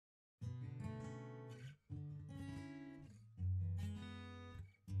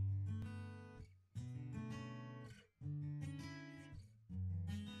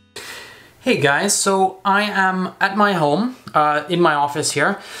Hey guys, so I am at my home, in my office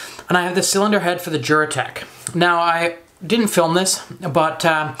here, and I have the cylinder head for the Duratec. Now I didn't film this, but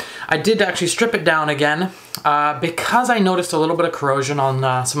I did actually strip it down again because I noticed a little bit of corrosion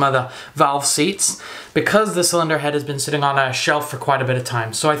on some of the valve seats because the cylinder head has been sitting on a shelf for quite a bit of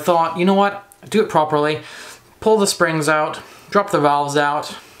time. So I thought, you know what, do it properly, pull the springs out, drop the valves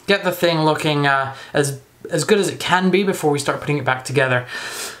out, get the thing looking as good as it can be before we start putting it back together.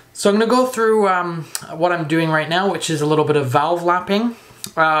 So I'm going to go through what I'm doing right now, which is a little bit of valve lapping,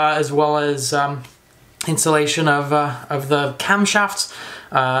 as well as installation of the camshafts,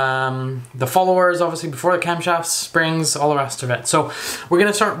 the followers obviously before the camshafts, springs, all the rest of it. So we're going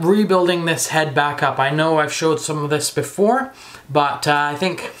to start rebuilding this head back up. I know I've showed some of this before, but I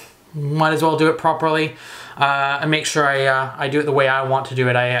think might as well do it properly and make sure I do it the way I want to do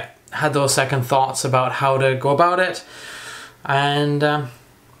it. I had those second thoughts about how to go about it, and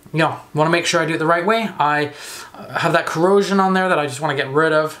you know, want to make sure I do it the right way. I have that corrosion on there that I just want to get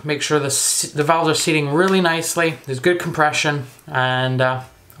rid of. Make sure the valves are seating really nicely. There's good compression, and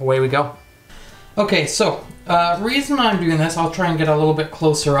away we go. Okay, so reason I'm doing this, I'll try and get a little bit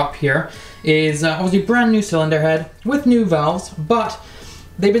closer up here, is obviously brand new cylinder head with new valves, but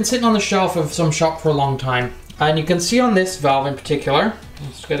they've been sitting on the shelf of some shop for a long time. And you can see on this valve in particular,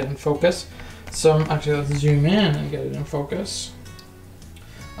 let's get it in focus. Actually, let's zoom in and get it in focus.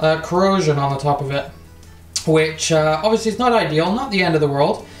 Corrosion on the top of it, which obviously is not ideal, not the end of the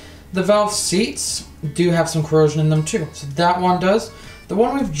world. The valve seats do have some corrosion in them too, so that one does. The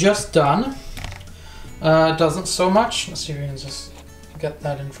one we've just done doesn't so much. Let's see if we can just get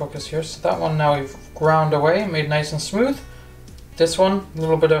that in focus here. So that one now we've ground away, made nice and smooth. This one, a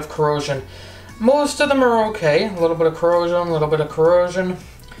little bit of corrosion. Most of them are okay. A little bit of corrosion, a little bit of corrosion.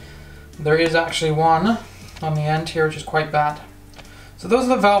 There is actually one on the end here which is quite bad. So those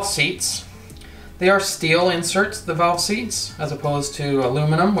are the valve seats. They are steel inserts, the valve seats, as opposed to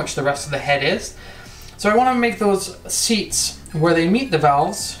aluminum, which the rest of the head is. So I want to make those seats where they meet the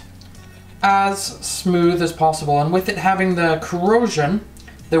valves as smooth as possible. And with it having the corrosion,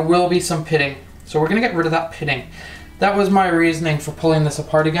 there will be some pitting. So we're going to get rid of that pitting. That was my reasoning for pulling this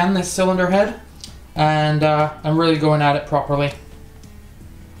apart again, this cylinder head. And I'm really going at it properly.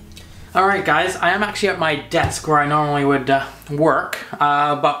 Alright guys, I am actually at my desk where I normally would work,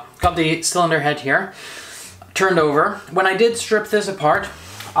 but got the cylinder head here, turned over. When I did strip this apart,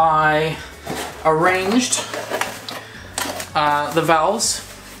 I arranged the valves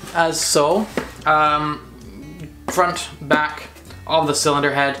as so, front, back of the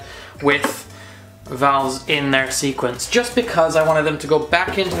cylinder head with valves in their sequence, just because I wanted them to go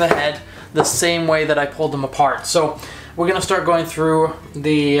back into the head the same way that I pulled them apart. So we're going to start going through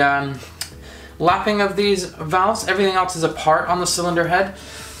the lapping of these valves. Everything else is apart on the cylinder head.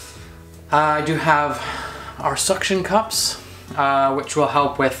 I do have our suction cups, which will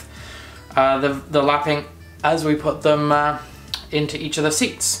help with the lapping as we put them into each of the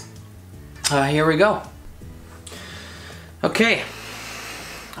seats. Here we go. Okay,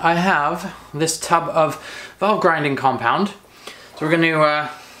 I have this tub of valve grinding compound. So we're going to,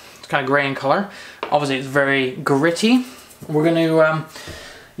 it's kind of gray in color. Obviously it's very gritty. We're going to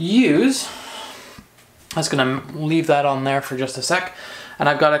use, I'm just going to leave that on there for just a sec, and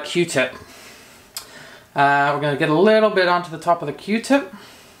I've got a Q-tip. We're going to get a little bit onto the top of the Q-tip,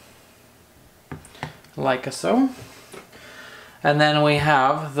 like so. And then we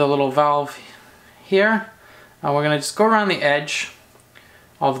have the little valve here, and we're going to just go around the edge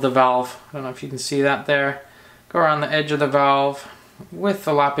of the valve. I don't know if you can see that there. Go around the edge of the valve with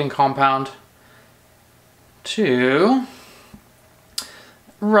the lapping compound to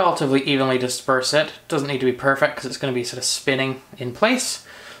relatively evenly disperse it. Doesn't need to be perfect because it's going to be sort of spinning in place.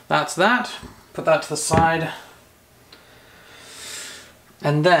 That's that. Put that to the side.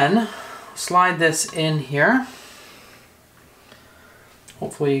 And then slide this in here.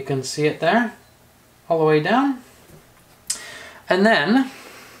 Hopefully you can see it there. All the way down. And then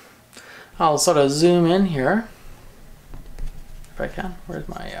I'll sort of zoom in here. If I can. Where's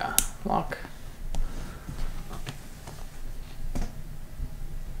my lock?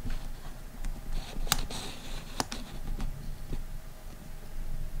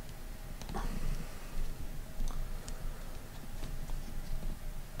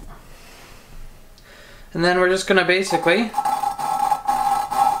 And then we're just going to basically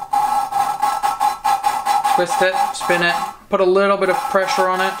twist it, spin it, put a little bit of pressure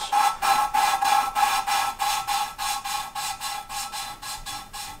on it.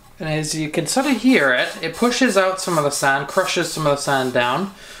 And as you can sort of hear it, it pushes out some of the sand, crushes some of the sand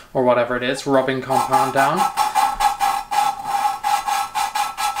down, or whatever it is, rubbing compound down.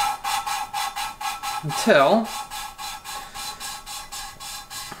 until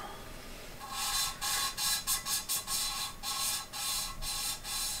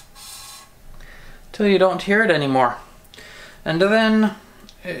you don't hear it anymore. And then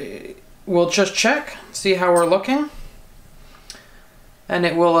we'll just check, see how we're looking. And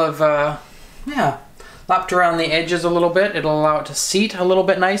it will have, yeah, lapped around the edges a little bit. It'll allow it to seat a little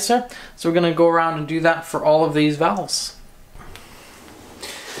bit nicer. So we're going to go around and do that for all of these valves.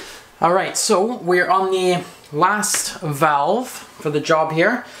 Alright, so we're on the last valve for the job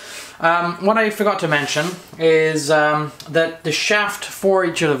here. What I forgot to mention is that the shaft for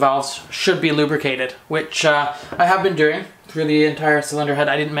each of the valves should be lubricated, which I have been doing through the entire cylinder head.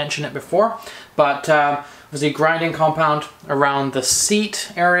 I didn't mention it before, but there's a grinding compound around the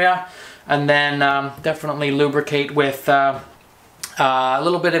seat area, and then definitely lubricate with a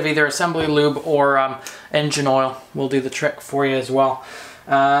little bit of either assembly lube or engine oil will do the trick for you as well.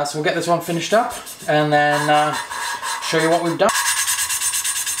 So we'll get this one finished up and then show you what we've done.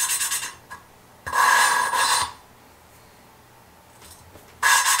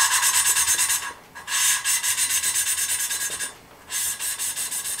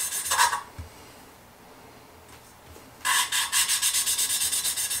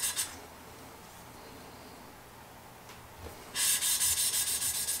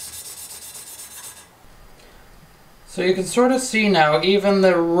 So you can sort of see now, even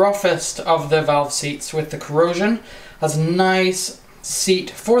the roughest of the valve seats with the corrosion has a nice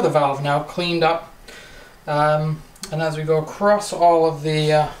seat for the valve now, cleaned up. And as we go across all of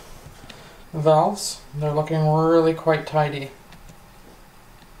the valves, they're looking really quite tidy.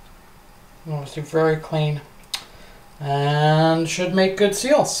 Obviously very clean and should make good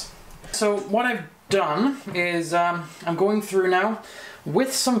seals. So what I've done is I'm going through now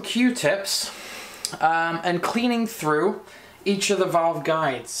with some Q-tips and cleaning through each of the valve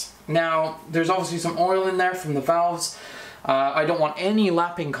guides. Now, there's obviously some oil in there from the valves. I don't want any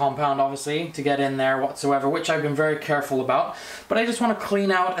lapping compound, obviously, to get in there whatsoever, which I've been very careful about. But I just want to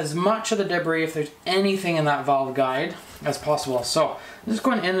clean out as much of the debris, if there's anything in that valve guide, as possible. So, I'm just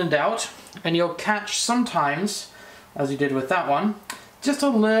going in and out, and you'll catch sometimes, as you did with that one, just a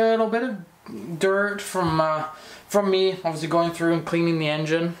little bit of dirt from me, obviously going through and cleaning the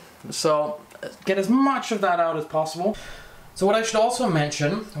engine. So, get as much of that out as possible. So what I should also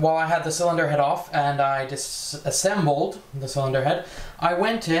mention, while I had the cylinder head off and I disassembled the cylinder head, I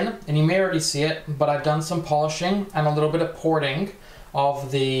went in, and you may already see it, but I've done some polishing and a little bit of porting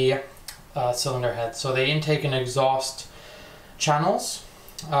of the cylinder head. So the intake and exhaust channels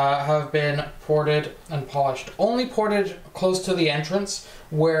have been ported and polished. Only ported close to the entrance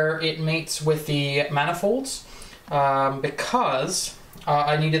where it mates with the manifolds, because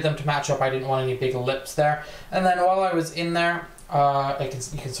I needed them to match up. I didn't want any big lips there. And then while I was in there, you can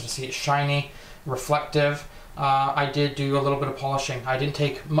sort of see it shiny, reflective. I did do a little bit of polishing. I didn't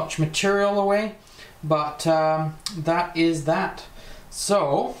take much material away, but that is that.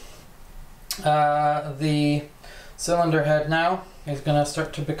 So the cylinder head now is going to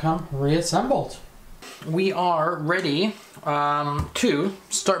start to become reassembled. We are ready to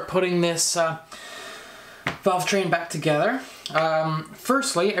start putting this valve train back together.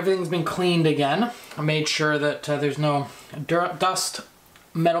 Firstly, everything's been cleaned again. I made sure that there's no dust,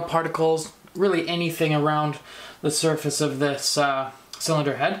 metal particles, really anything around the surface of this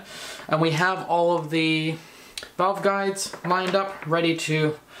cylinder head. And we have all of the valve guides lined up, ready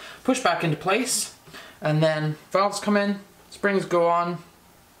to push back into place. And then valves come in, springs go on,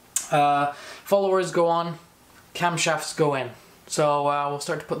 followers go on, camshafts go in. So we'll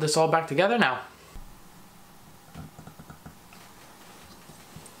start to put this all back together now.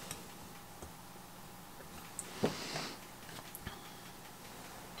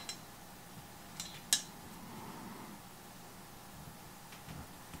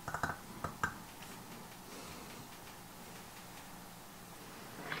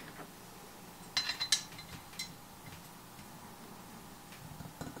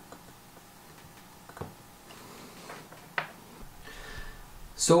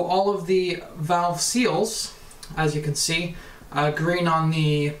 So all of the valve seals, as you can see, green on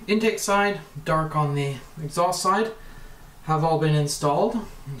the intake side, dark on the exhaust side, have all been installed.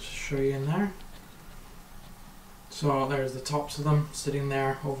 I'll just show you in there. So there's the tops of them sitting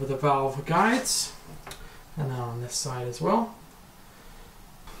there over the valve guides, and then on this side as well.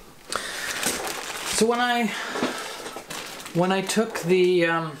 So when I took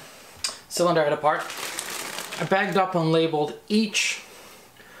the cylinder head apart, I bagged up and labeled each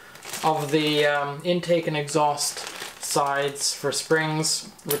of the intake and exhaust sides for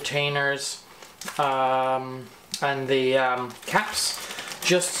springs, retainers, and the caps,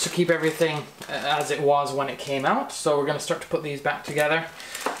 just to keep everything as it was when it came out. So we're going to start to put these back together,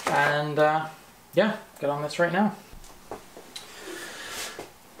 and yeah, get on this right now.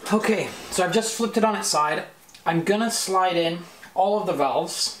 Okay, so I've just flipped it on its side. I'm going to slide in all of the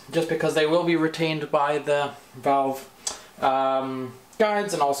valves, just because they will be retained by the valve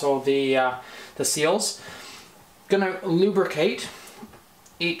guides and also the seals. Gonna lubricate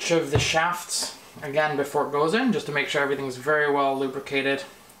each of the shafts again before it goes in, just to make sure everything's very well lubricated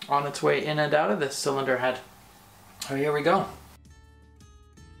on its way in and out of this cylinder head. So here we go.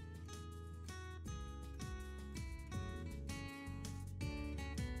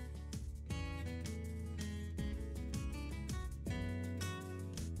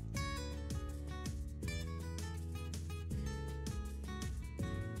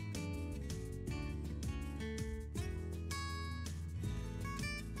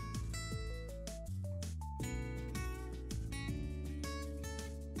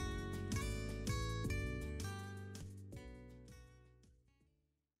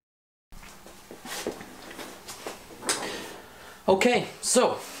 Okay,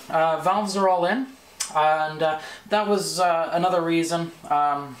 so valves are all in, and that was another reason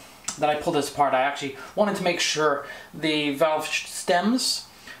that I pulled this apart. I actually wanted to make sure the valve stems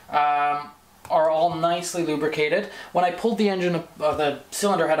are all nicely lubricated. When I pulled the engine, the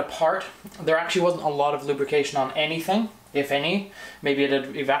cylinder head apart, there actually wasn't a lot of lubrication on anything, if any. Maybe it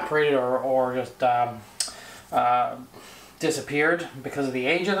had evaporated or just disappeared because of the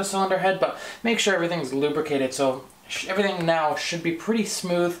age of the cylinder head, but make sure everything's lubricated. So everything now should be pretty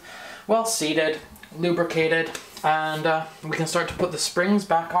smooth, well seated, lubricated, and we can start to put the springs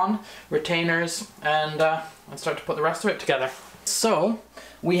back on, retainers, and start to put the rest of it together. So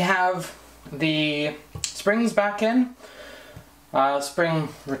we have the springs back in, spring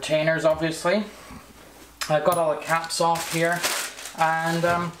retainers obviously. I've got all the caps off here, and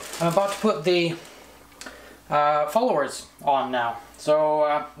I'm about to put the followers on now.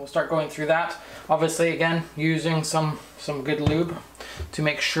 So we'll start going through that. Obviously, again, using some good lube to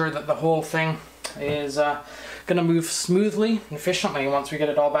make sure that the whole thing is going to move smoothly and efficiently once we get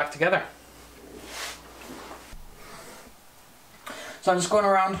it all back together. So I'm just going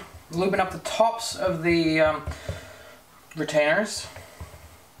around lubing up the tops of the retainers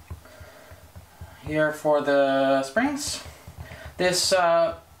here for the springs. This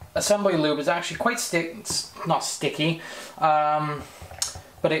assembly lube is actually quite not sticky,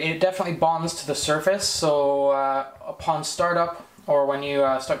 but it definitely bonds to the surface, so upon startup or when you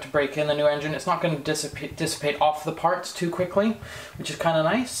start to break in the new engine, it's not going to dissipate off the parts too quickly, which is kind of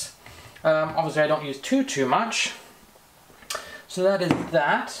nice. Obviously I don't use too much, so that is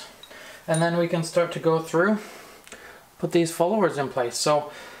that. And then we can start to go through, put these followers in place.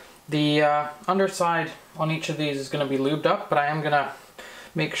 So the underside on each of these is going to be lubed up, but I am going to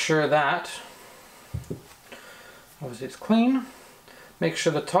make sure that obviously it's clean. Make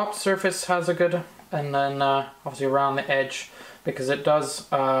sure the top surface has a good, and then obviously around the edge, because it does,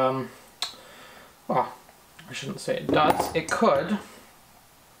 well, I shouldn't say it does, it could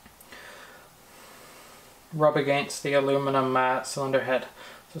rub against the aluminum cylinder head.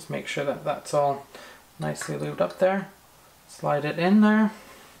 Just make sure that that's all nicely lubed up there. Slide it in there.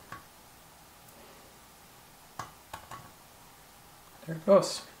 There it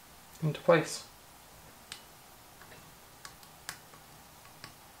goes, into place.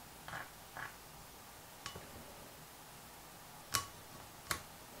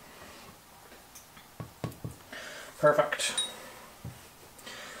 Perfect.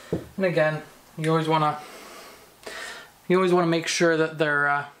 And again, you always want to make sure that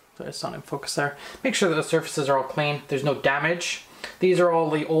they're it's not in focus there. Make sure that the surfaces are all clean. There's no damage. These are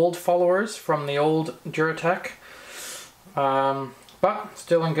all the old followers from the old Duratec, but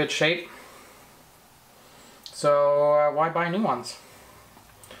still in good shape. So why buy new ones?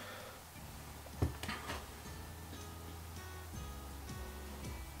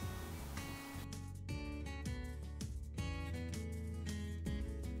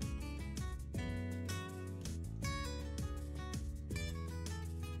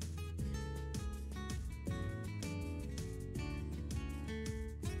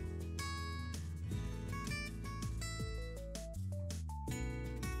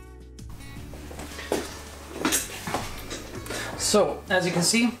 So, as you can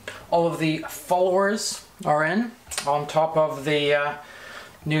see, all of the followers are in on top of the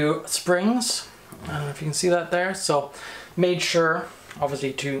new springs. I don't know if you can see that there. So, made sure,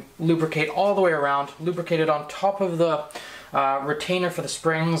 obviously, to lubricate all the way around. Lubricated on top of the retainer for the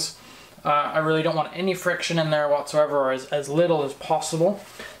springs. I really don't want any friction in there whatsoever, or as little as possible.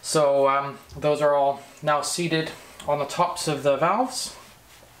 So, those are all now seated on the tops of the valves.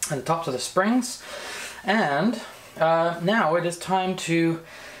 and the tops of the springs. And now it is time to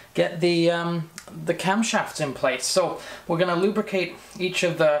get the camshafts in place. So we're going to lubricate each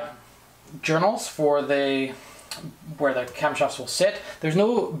of the journals for where the camshafts will sit. There's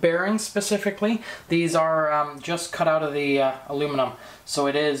no bearings specifically. These are just cut out of the aluminum. So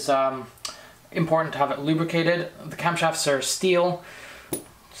it is important to have it lubricated. The camshafts are steel,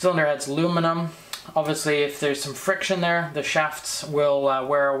 cylinder head's aluminum. Obviously, if there's some friction there, the shafts will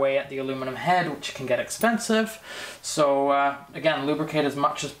wear away at the aluminum head, which can get expensive. So again, lubricate as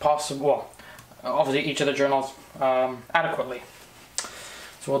much as possible. Well, obviously each of the journals adequately.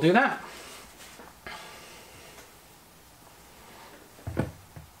 So we'll do that.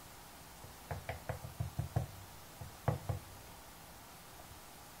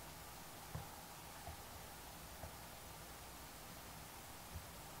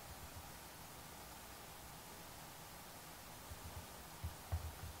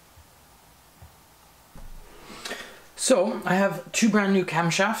 So I have two brand new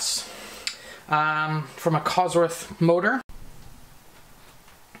camshafts from a Cosworth motor.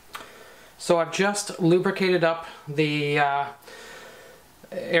 So I've just lubricated up the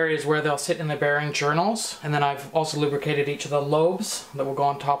areas where they'll sit in the bearing journals, and then I've also lubricated each of the lobes that will go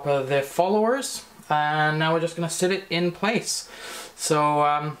on top of the followers, and now we're just going to sit it in place.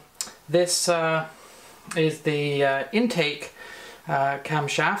 So this is the intake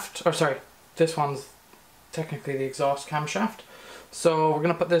camshaft, or sorry, this one's technically the exhaust camshaft. So we're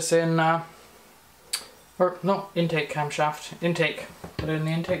going to put this in, or no, intake camshaft, intake, put it in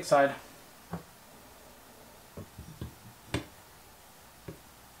the intake side.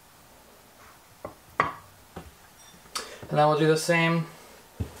 And then we'll do the same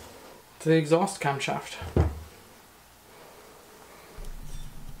to the exhaust camshaft.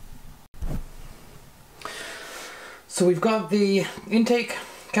 So we've got the intake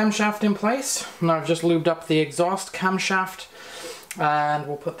camshaft in place. Now I've just lubed up the exhaust camshaft, and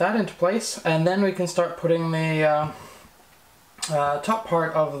we'll put that into place, and then we can start putting the top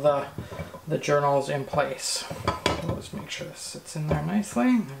part of the journals in place. Let's make sure this sits in there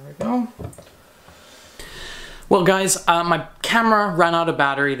nicely. There we go. Well guys, my camera ran out of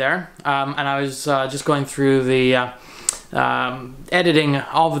battery there, and I was just going through the editing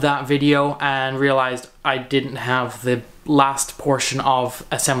of that video and realized I didn't have the last portion of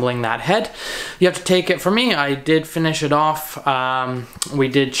assembling that head. You have to take it from me. I did finish it off. We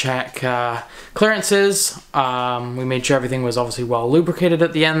did check clearances. We made sure everything was obviously well lubricated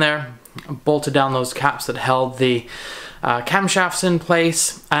at the end there. Bolted down those caps that held the camshafts in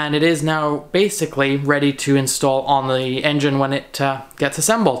place, and it is now basically ready to install on the engine when it gets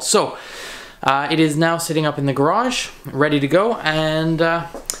assembled. So it is now sitting up in the garage, ready to go, and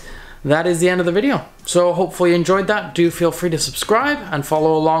that is the end of the video. So hopefully you enjoyed that. Do feel free to subscribe and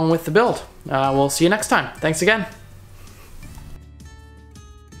follow along with the build. We'll see you next time. Thanks again.